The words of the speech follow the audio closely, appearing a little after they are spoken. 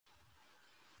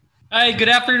Hi,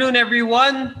 good afternoon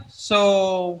everyone.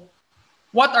 So,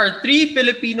 what are three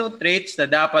Filipino traits na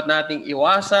dapat nating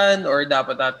iwasan or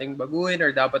dapat nating baguhin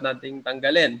or dapat nating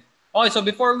tanggalin? Okay, so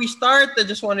before we start, I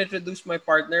just want to introduce my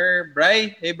partner,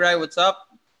 Bry. Hey Bry, what's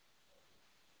up?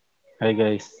 Hi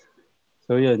guys.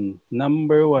 So yun,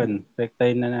 number one,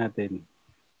 rektahin na natin.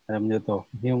 Alam nyo to,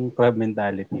 yung crab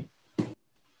mentality.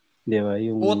 Di ba?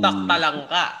 Yung, Utak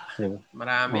talangka. di ba?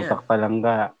 Marami yan. Utak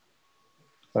palangga.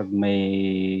 Pag may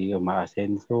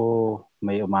umaasenso,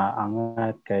 may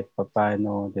umaangat, kahit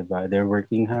papano, di ba? They're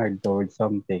working hard towards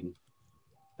something.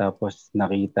 Tapos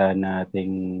nakita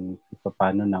nating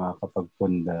paano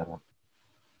nakakapagpundar.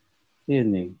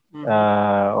 Yun eh. Mhm.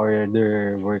 Or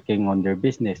they're working on their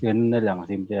business. Ganun na lang,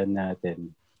 simplihan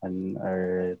natin on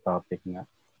our topic nga.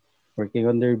 Working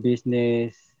on their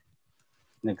business,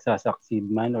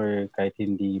 nagsasucceed man or kahit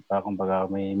hindi pa, kumbaga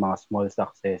may mga small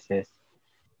successes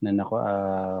na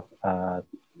nakuha.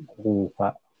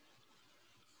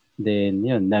 Then,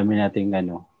 yun, dami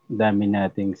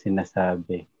nating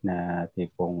sinasabi na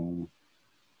tipong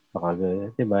baka,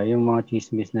 di ba, yung mga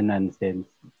chismis na nonsense.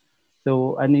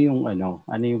 So, ano yung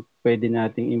pwede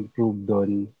nating improve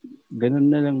doon? Ganun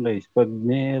na lang guys, pag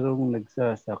merong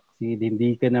nagsasucceed,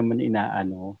 hindi ka naman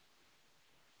inaano,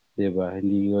 'di ba?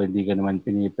 Hindi ka naman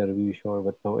piniperwisyo or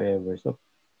whatsoever. So,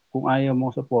 kung ayaw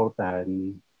mong suportahan,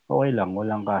 okay lang,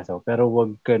 walang kaso. Pero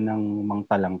wag ka nang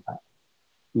mangtalangka.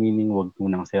 Meaning, wag mo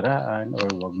nang siraan or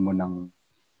wag mo nang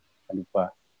ano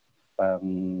pa, pang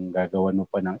gagawan mo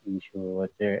pa ng issue,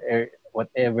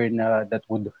 whatever na that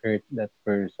would hurt that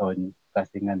person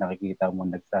kasi nga nakikita mo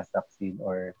nagsasucceed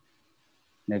or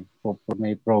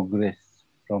may progress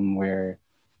from where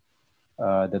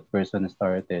that person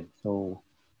started. So,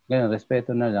 ganun,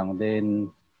 respeto na lang.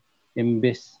 Then,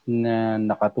 imbes na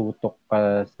nakatutok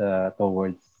ka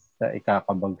towards sa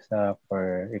ikakabagsak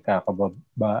or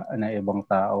ikakababa na ibang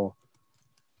tao,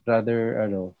 rather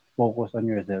focus on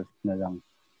yourself na lang.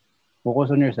 Focus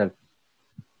on yourself.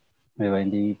 Diba?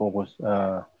 Hindi focus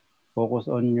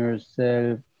on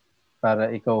yourself para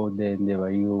ikaw din, di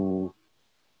ba? You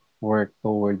work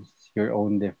towards your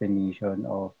own definition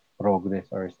of progress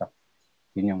or success.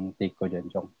 Yun yung take ko dyan,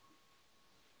 Chong.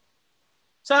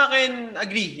 Sa akin,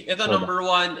 agree. Ito Ikaw ba? number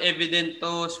one, evident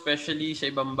to, especially sa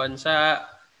ibang bansa.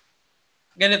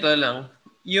 Ganito lang.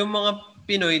 Yung mga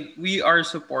Pinoy, we are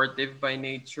supportive by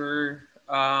nature.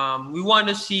 We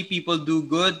want to see people do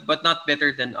good but not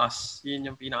better than us. Yun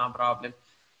yung pinaka-problem.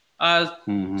 Uh,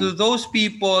 Mm-hmm. to those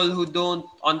people who don't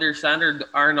understand or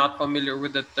are not familiar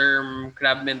with the term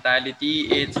crab mentality,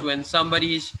 it's when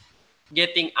somebody's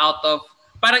getting out of...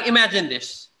 Parang imagine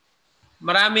this.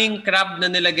 Maraming crab na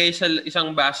nilagay sa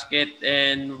isang basket,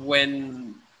 and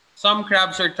when some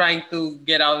crabs are trying to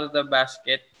get out of the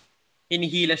basket,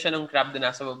 hinihila siya ng crab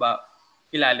na nasa baba,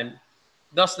 ilalim.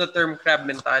 Thus the term crab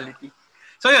mentality.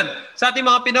 So yun, sa ating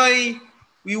mga Pinoy,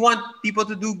 we want people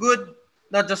to do good,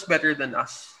 not just better than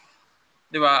us.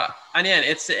 Di ba? Ano yan,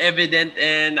 it's evident,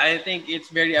 and I think it's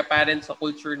very apparent sa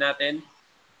culture natin.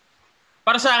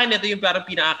 Para sa akin, ito yung parang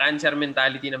pinaka-cancer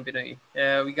mentality ng Pinoy.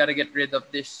 We gotta get rid of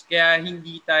this. Kaya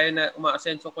hindi tayo na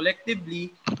umaasenso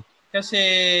collectively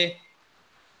kasi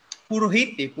puro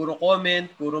hate puro comment,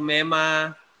 puro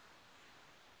mema.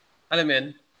 Alam mo yun?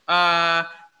 Ah,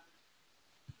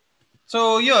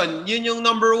 so yun yung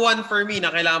number one for me na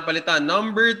kailangan palitan.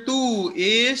 Number two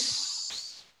is...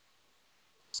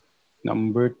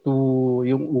 Number two,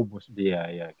 yung ubos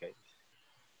biyaya, guys.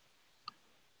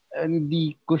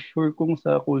 Hindi ko sure kung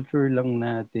sa culture lang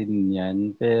natin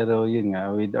yan. Pero yun nga,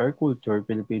 with our culture,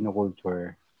 Filipino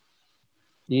culture,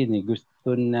 yun eh,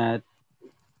 gusto na,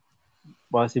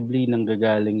 possibly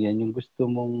nanggagaling yan, yung gusto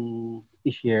mong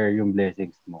i-share yung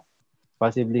blessings mo.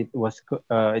 Possibly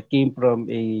it came from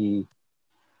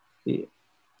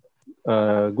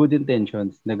good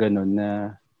intentions na gano'n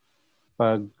na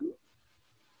pag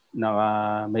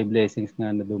may blessings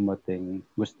nga na dumating,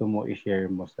 gusto mo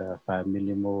i-share mo sa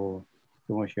family mo, gusto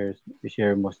mo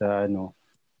i-share mo sa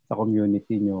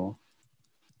community nyo.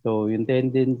 So, yung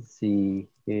tendency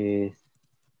is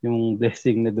yung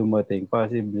blessing na dumating,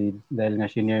 possibly dahil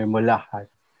nga shinare mo lahat,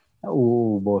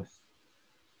 nauubos.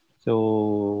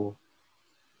 So,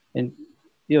 and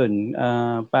yun,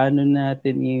 paano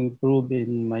natin i-improve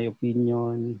in my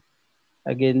opinion?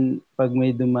 Again, pag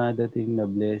may dumadating na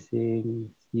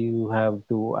blessing, you have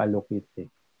to allocate it.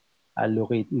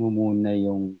 Allocate mo muna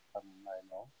yung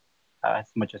as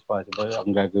much as possible.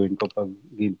 Ang gagawin ko pag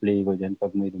gameplay ko dyan,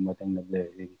 pag may dumating na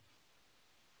blessing,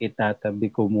 itatabi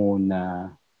ko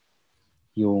muna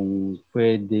yung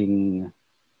pwedeng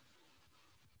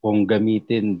kung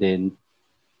gamitin din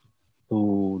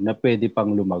to na pwede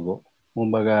pang lumago.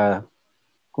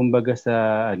 Kumbaga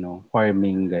sa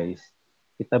farming guys,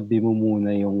 itabi mo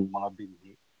muna yung mga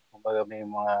binhi. Kumbaga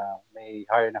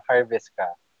na harvest ka.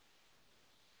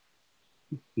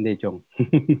 Hindi, chong.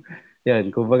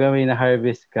 Yan, kumbaga may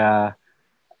na-harvest ka,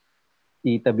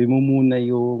 itabi mo muna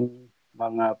yung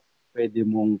mga pwede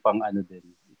mong din.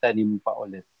 Itanim pa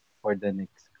ulit for the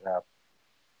next crop,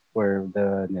 for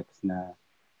the next na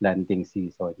planting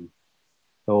season.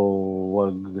 So,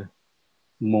 wag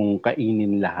mong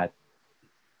kainin lahat.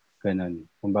 Ganun.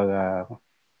 Kumbaga,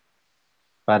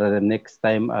 para the next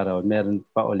time around, meron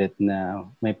pa ulit na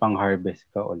may pang-harvest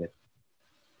ka ulit.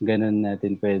 Ganun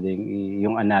natin pwedeng,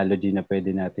 yung analogy na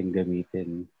pwede natin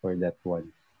gamitin for that one.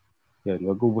 Yun,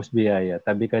 wag ubos biyaya.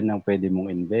 Tabi ka ng pwede mong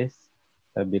invest.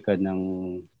 Tabi ka ng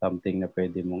something na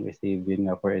pwede mong i-save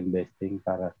nga for investing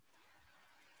para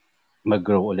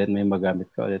mag-grow ulit, may magamit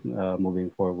ka ulit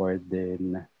moving forward.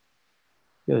 Then,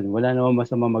 yun, wala namang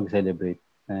masama mag-celebrate.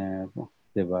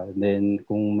 Diba? Then,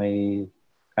 kung may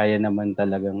kaya naman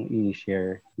talagang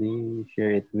i-share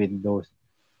it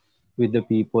with the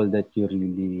people that you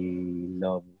really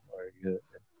love or you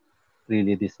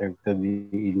really deserve to be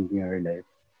in your life.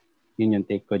 Yun yung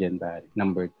take ko dyan, pare.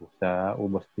 Number 2, sa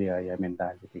ubos biyaya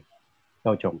mentality.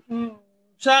 So, Chong.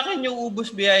 Sa akin, yung ubos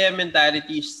biyaya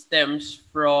mentality stems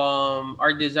from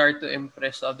our desire to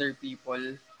impress other people.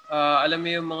 Alam mo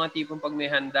yung mga tipong pag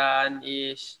may handaan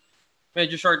is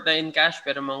medyo short na in cash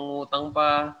pero mangutang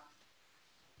pa.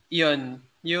 Yun.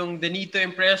 Yung the need to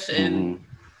impress and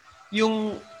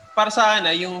yung para sa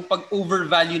akin, yung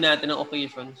pag-overvalue natin ng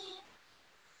occasions.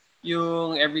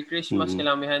 Yung every Christmas,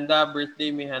 kailangan may handa, birthday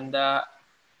may handa.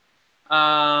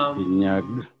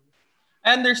 Binyag. I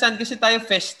understand kasi tayo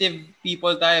festive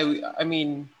people tayo. I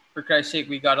mean, for Christ's sake,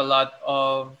 we got a lot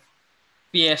of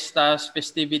fiestas,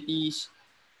 festivities.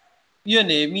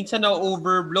 Yun minsan na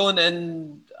overblown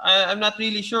and I'm not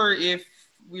really sure if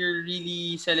we're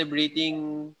really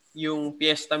celebrating yung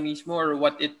fiesta mismo or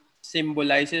what it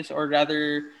symbolizes or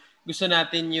rather gusto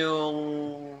natin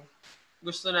yung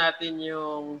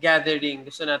gathering,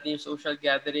 gusto natin yung social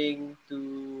gathering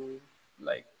to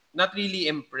like not really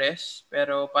impress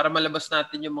pero para malabas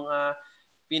natin yung mga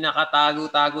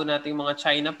pinakatago-tago nating mga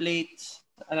China plates.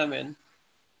 Alam mo yun?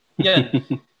 Yan.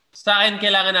 Sa akin,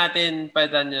 kailangan natin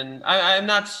palitan yun. I'm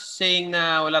not saying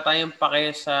na wala tayong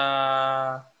pake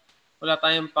sa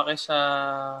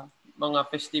mga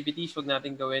festivities, wag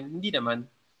natin gawin. Hindi naman.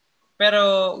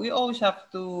 Pero we always have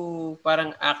to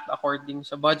parang act according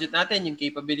sa budget natin, yung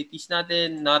capabilities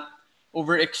natin, not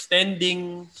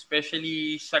overextending,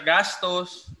 especially sa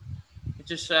gastos,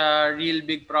 which is a real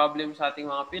big problem sa ating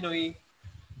mga Pinoy.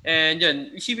 And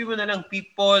yun, isipin mo na lang,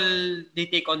 people,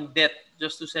 they take on debt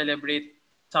just to celebrate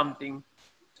something.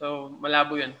 So,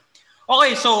 malabo yun.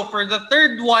 Okay, so for the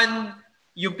third one,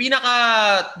 yung pinaka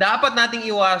dapat nating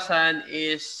iwasan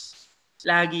is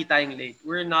lagi tayong late.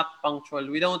 We're not punctual.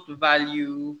 We don't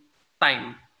value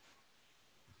time.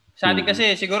 Sa atin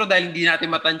kasi, siguro dahil hindi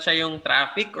natin matansya yung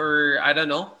traffic or I don't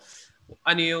know,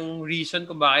 ano yung reason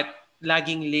kung bakit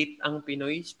laging late ang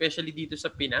Pinoy, especially dito sa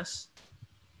Pinas.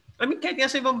 I mean, kahit nga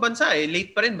sa ibang bansa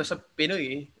late pa rin ba sa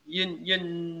Pinoy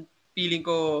Yun feeling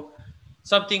ko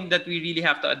something that we really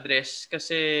have to address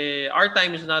kasi our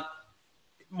time is not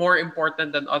more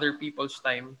important than other people's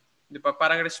time. Di ba?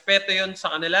 Parang respeto yun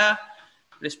sa kanila,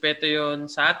 respeto yun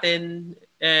sa atin,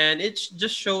 and it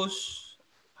just shows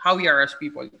how we are as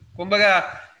people. Kumbaga,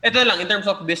 ito lang, in terms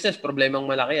of business, problemang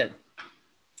malaki yan.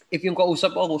 If yung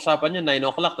kausap o usapan nyo 9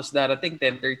 o'clock, tapos darating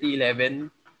 10:30, 11,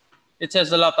 it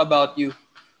says a lot about you.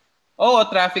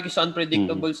 Traffic is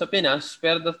unpredictable sa Pinas,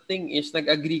 pero the thing is,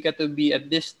 nag-agree ka to be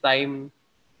at this time,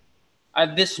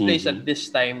 at this place at this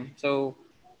time. So,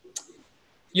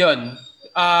 yun.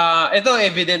 Ito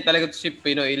evident talaga to si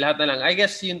Pinoy. Lahat na lang. I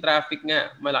guess yung traffic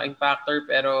nga, malaking factor,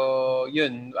 pero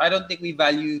yun. I don't think we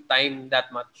value time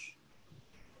that much.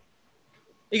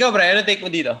 Ikaw, Brian, ano take mo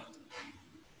dito?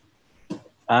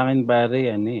 Akin,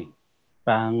 pare,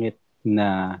 pangit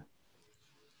na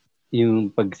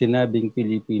yung pag sinabing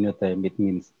Filipino time, it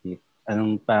means late.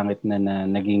 Anong pangit na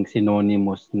naging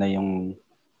synonymous na yung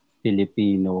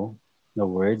Filipino na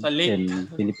word and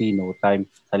Filipino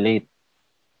time sa late.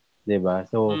 Diba?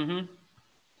 So,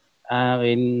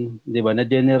 akin, diba,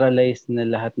 na-generalize na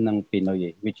lahat ng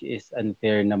Pinoy which is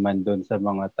unfair naman doon sa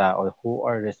mga tao who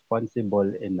are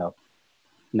responsible enough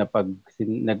na pag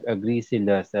nag-agree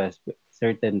sila sa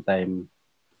certain time,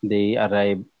 they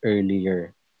arrive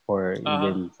earlier or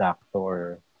even sakto or,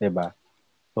 diba?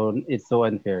 So, it's so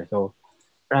unfair. So,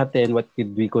 natin, what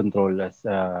could we control as,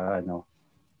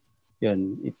 yun,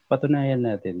 patunayan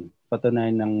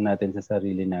lang natin sa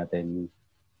sarili natin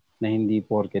na hindi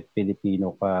porket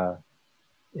Pilipino ka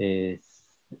is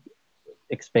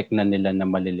expect na nila na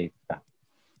malilate ka.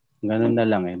 Ganun na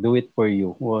lang do it for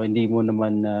you. O hindi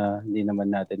naman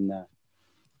natin na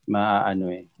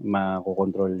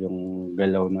makokontrol yung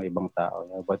galaw ng ibang tao.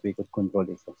 But we could control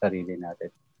is yung sarili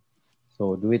natin.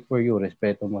 So do it for you,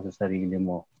 respeto mo sa sarili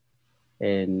mo.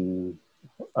 And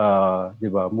 'di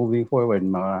ba, moving forward,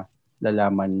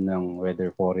 lalaman ng whether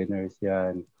foreigners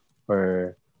yan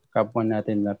or kapwa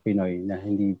natin na Pinoy na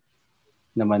hindi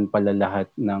naman pala lahat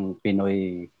ng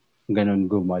Pinoy ganun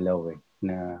gumalaw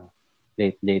na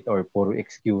late or puro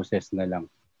excuses na lang.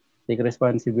 Take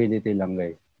responsibility lang,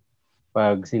 guys.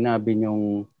 Pag sinabi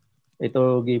nyong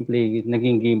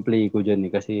naging gameplay ko dyan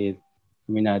kasi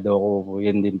minado ako,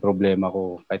 yan din problema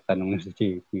ko kahit tanong na sa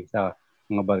JP, sa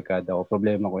mga barkada ko,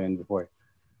 problema ko yan before.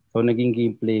 So naging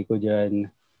gameplay ko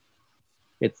dyan,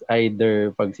 it's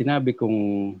either pag sinabi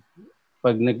kong,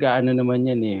 pag nag-aano naman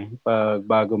yan pag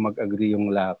bago mag-agree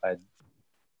yung lakad,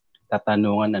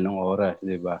 tatanungan anong oras,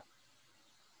 di ba?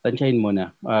 Tansyahin mo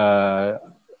na.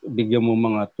 Bigyan mo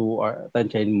mga 2 hours,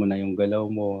 tansyahin mo na yung galaw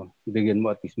mo, bigyan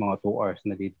mo at least mga 2 hours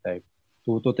na lead time.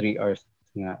 2 to 3 hours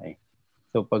nga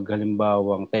So pag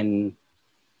halimbawang 10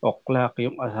 o'clock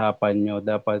yung usapan nyo,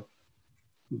 dapat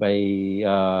by,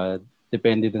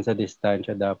 depende dun sa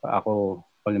distansya, dapat ako,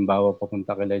 halimbawa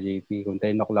papunta kila JP, kung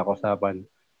 10 o'clock usapan,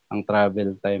 ang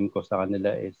travel time ko sa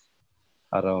kanila is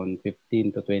around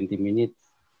 15 to 20 minutes.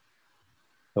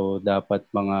 So, dapat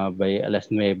mga by alas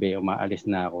 9, umaalis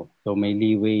na ako. So, may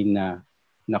leeway na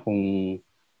kung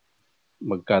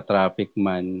magka-traffic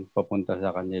man papunta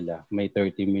sa kanila, may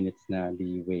 30 minutes na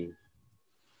leeway.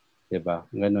 Diba?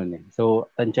 Ganun So,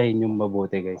 tansyahin yung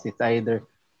mabuti, guys. It's either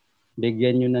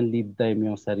bigyan nyo ng lead time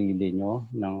yung sarili nyo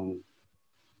ng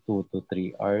 2 to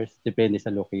 3 hours, depende sa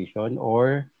location,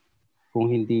 or kung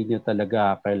hindi nyo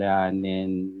talaga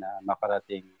kailanganin na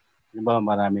makarating, diba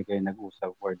marami kayo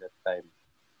nag-usap for that time,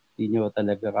 hindi nyo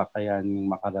talaga kakayanin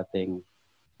makarating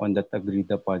on that agreed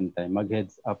upon time,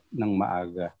 mag-heads up ng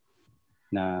maaga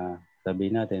na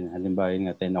sabihin natin, halimbawa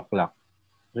nga 10 o'clock.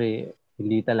 Pre,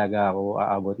 hindi talaga ako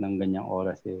aabot ng ganyang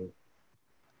oras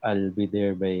I'll be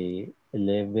there by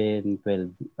 11,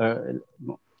 12,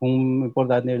 kung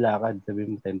importante yung lakad,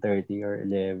 sabihin mo 10:30 or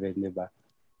 11, di ba?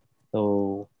 So,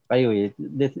 kayo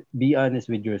let's be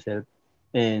honest with yourself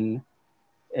and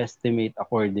estimate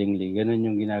accordingly. Ganun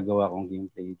yung ginagawa kong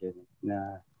gameplay dyan.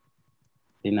 Na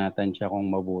tinatansya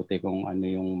kong mabuti kung ano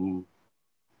yung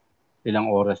ilang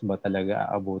oras ba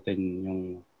talaga aabutin yung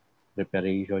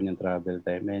preparation, yung travel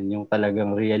time, and yung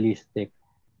talagang realistic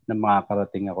na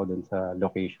makakarating ako dun sa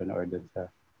location or dun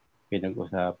sa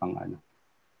pinag-usapang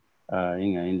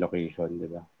yung location, di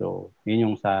ba? So, yun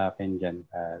yung sa akin dyan,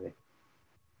 pare.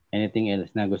 Anything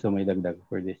else na gusto mo idagdag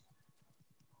for this?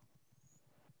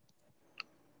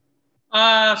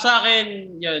 Sa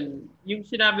akin, yun. Yung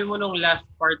sinabi mo nung last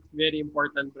part, very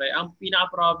important, pre. Ang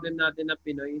pinaka-problem natin na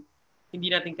Pinoy, hindi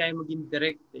natin kaya maging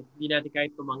direct Hindi natin kaya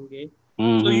tumanggi.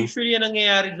 Mm-hmm. So usually, ang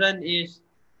nangyayari dyan is,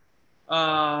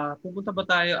 pupunta ba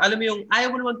tayo? Alam mo yung,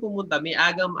 ayaw mo naman pumunta, may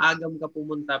agam-agam ka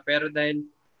pumunta, pero dahil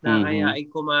nakakayain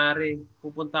kumare,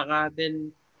 pupunta ka,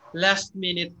 then last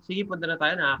minute, sige, punta na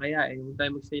tayo, nakakayain, huwag tayo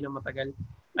magstay na matagal.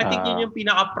 I think yun yung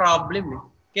pinaka-problem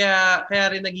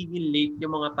Kaya rin nagiging late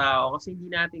yung mga tao kasi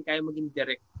hindi natin kaya maging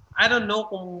direct. I don't know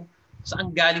kung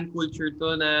saan galing culture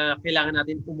to na kailangan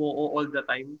natin umuo all the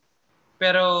time.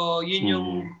 Pero yun yung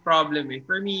problem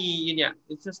For me, yun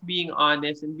it's just being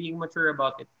honest and being mature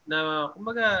about it. Na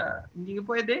kumbaga, hindi ka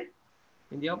pwede.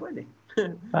 Hindi ako pwede.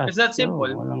 It's that simple.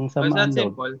 It's that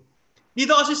simple.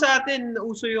 Dito kasi sa atin,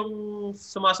 uso yung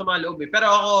sumasama loob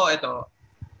Pero ako,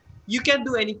 you can't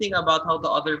do anything about how the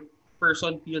other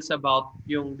person feels about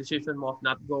yung decision mo of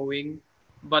not going.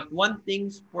 But one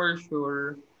thing's for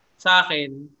sure, sa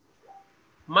akin,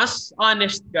 mas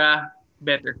honest ka,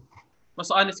 better.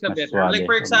 Mas honest ka, better. Like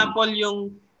for example,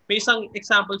 may isang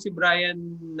example si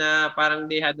Brian na parang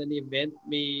they had an event,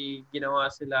 may ginawa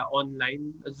sila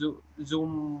online,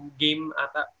 Zoom game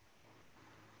ata.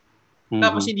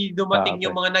 Tapos hindi dumating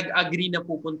yung mga nag-agree na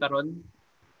pupunta ron.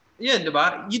 Yun, di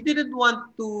ba? You didn't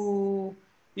want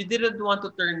to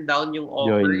turn down yung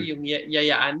offer, yung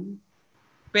yayaan,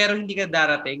 pero hindi ka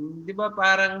darating. Di ba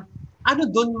parang,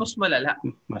 doon mas malala?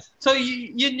 So,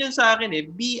 yun yung sa akin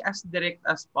be as direct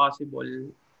as possible.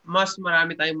 Mas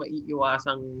marami tayong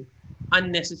maiiwasang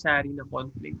unnecessary na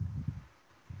conflict.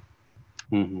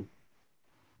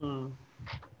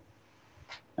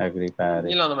 Agree, pare.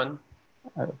 Yun lang naman.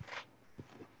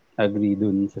 Agree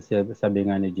dun sa sabi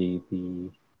nga ni JP.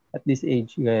 At this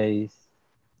age, guys,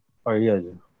 or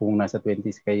yun, kung nasa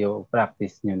 20s kayo,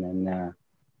 practice nyo na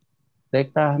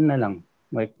rektahan na lang.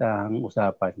 Rektahang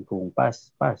usapan. Kung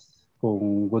pass.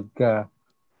 Kung good ka,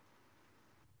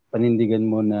 panindigan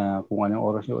mo na kung anong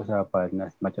oras yung usapan,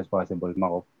 as much as possible,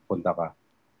 makupunta ka.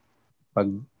 Pag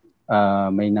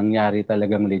may nangyari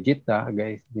talagang legit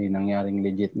guys, may nangyaring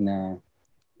legit na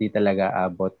di talaga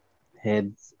abot,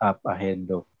 heads up ahead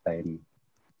of time.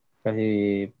 Kasi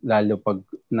lalo pag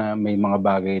na may mga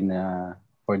bagay na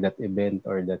for that event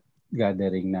or that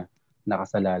gathering na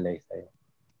nakasalalay sa'yo.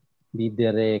 Be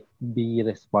direct, be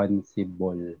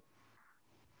responsible,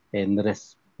 and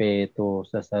respeto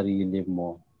sa sarili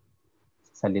mo,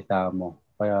 sa salita mo.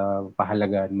 Kaya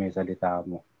pahalagaan mo yung salita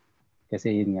mo.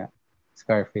 Kasi yun nga,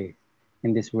 Scarface,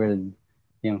 in this world,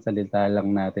 yung salita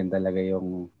lang natin talaga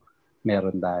yung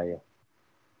meron tayo.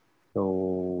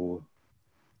 So,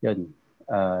 yun.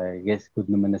 I guess good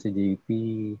naman na si JP.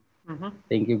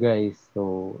 Thank you guys.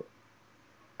 So,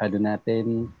 ano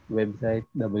natin, website,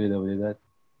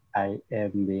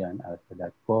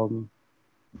 www.imbeyondalpha.com,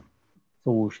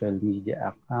 social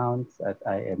media accounts at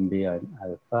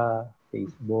imbeyondalpha,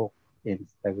 Facebook,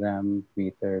 Instagram,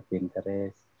 Twitter,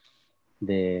 Pinterest.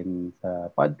 Then,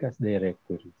 sa podcast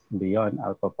directories, Beyond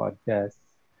Alpha Podcast,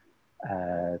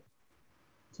 at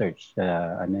search,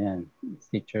 ano yan,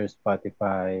 Stitcher,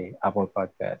 Spotify, Apple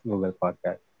Podcast, Google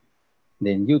Podcast.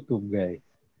 Then, YouTube, guys.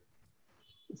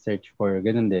 Search for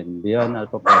ganun din, Beyond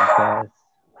Alpha Podcast.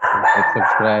 Click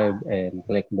subscribe and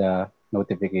click the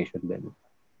notification bell.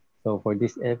 So, for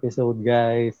this episode,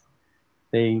 guys,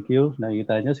 thank you.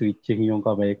 Nakita nyo, switching yung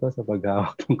kamay ko sa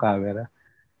paghawak ng camera.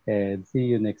 And see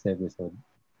you next episode.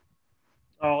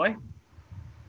 Okay.